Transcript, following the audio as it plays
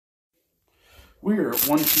We are at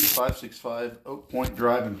 12565 Oak Point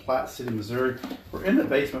Drive in Platte City, Missouri. We're in the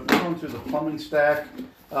basement. We're going through the plumbing stack.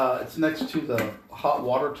 It's next to the hot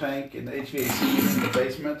water tank and the HVAC in the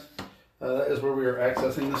basement. That is where we are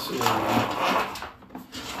accessing the sewer line.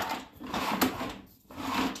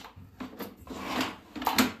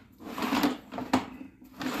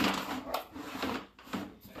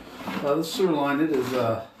 The sewer line, it is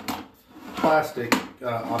plastic,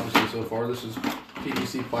 obviously so far. This is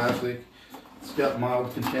PVC plastic. It's got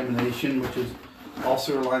mild contamination, which is, all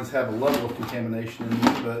sewer lines have a level of contamination in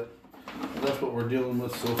them, but that's what we're dealing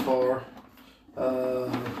with so far.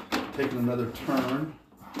 Taking another turn.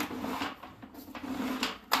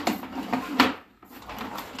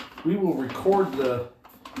 We will record the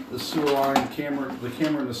sewer line the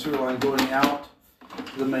camera in the sewer line going out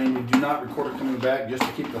to the main. We do not record it coming back, just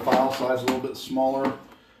to keep the file size a little bit smaller.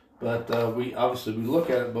 But we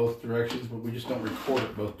look at it both directions, but we just don't record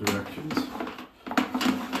it both directions.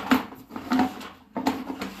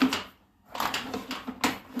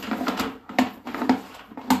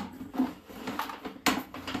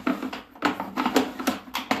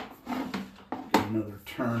 Get another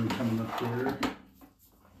turn coming up there.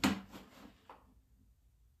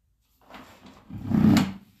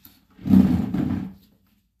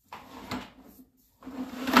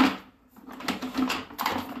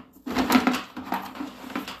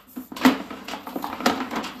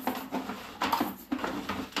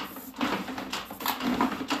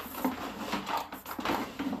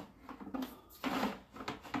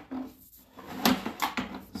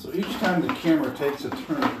 So each time the camera takes a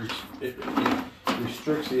turn, it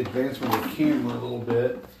restricts the advancement of the camera a little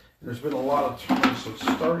bit. There's been a lot of turns, so it's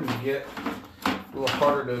starting to get a little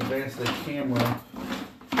harder to advance the camera,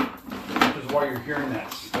 which is why you're hearing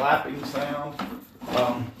that slapping sound.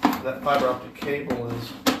 That fiber optic cable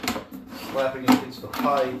is slapping against the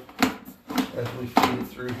pipe as we feed it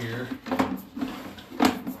through here.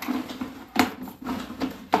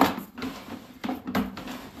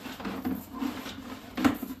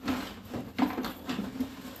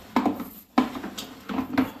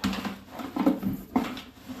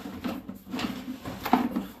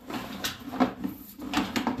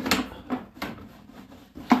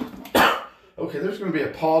 Okay, there's going to be a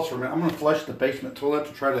pause for a minute. I'm going to flush the basement toilet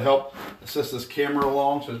to try to help assist this camera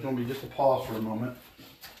along, so there's going to be just a pause for a moment.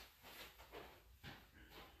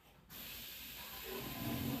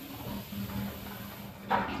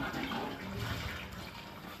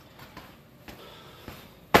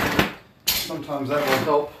 Sometimes that will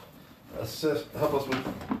help us with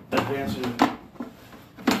advancing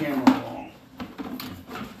the camera along.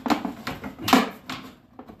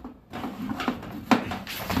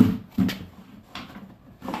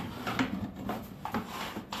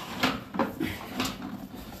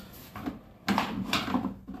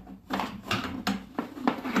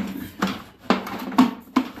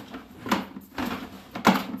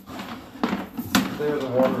 There, the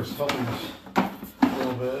water is helping us a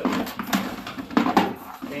little bit.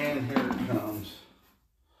 And here it comes.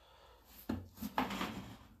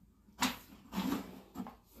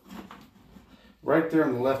 Right there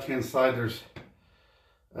on the left-hand side, there's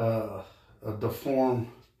a deform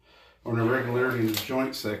or an irregularity in the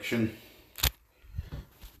joint section.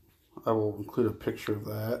 I will include a picture of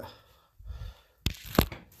that.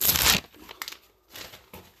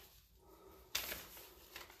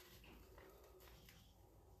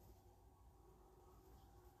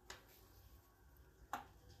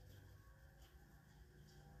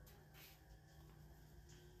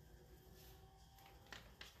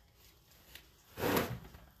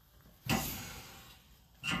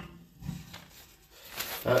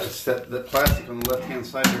 It's that plastic on the left-hand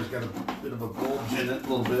side there's got a bit of a bulge in it,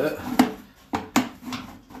 a little bit.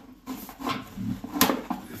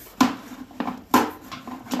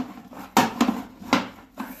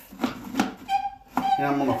 And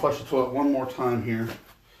I'm going to flush the toilet one more time here.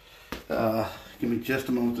 Give me just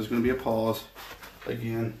a moment. There's going to be a pause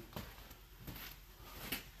again.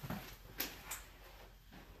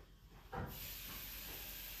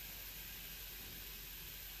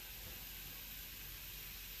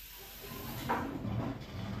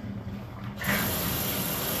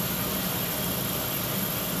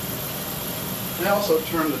 I also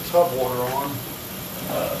turn the tub water on,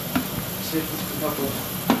 see if this can help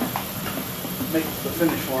us make the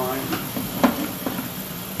finish line.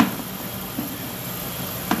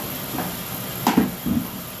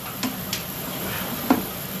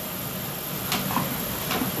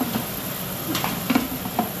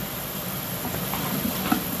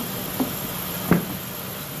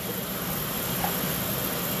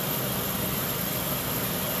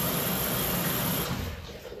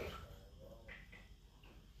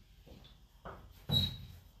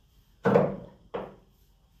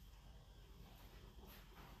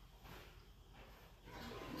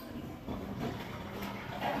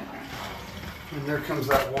 there comes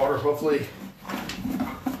that water. Hopefully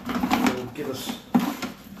it'll get us a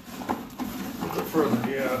little bit further.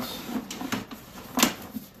 Yes.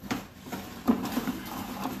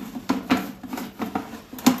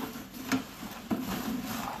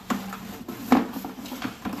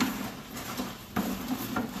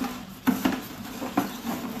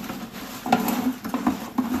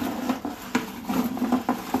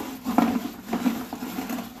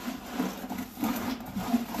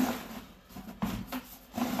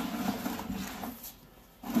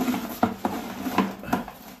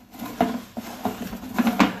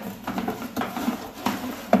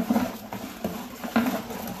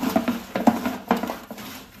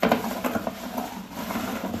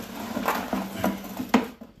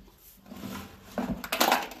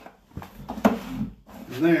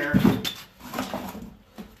 There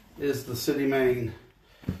is the city main.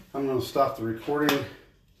 I'm going to stop the recording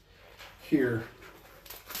here.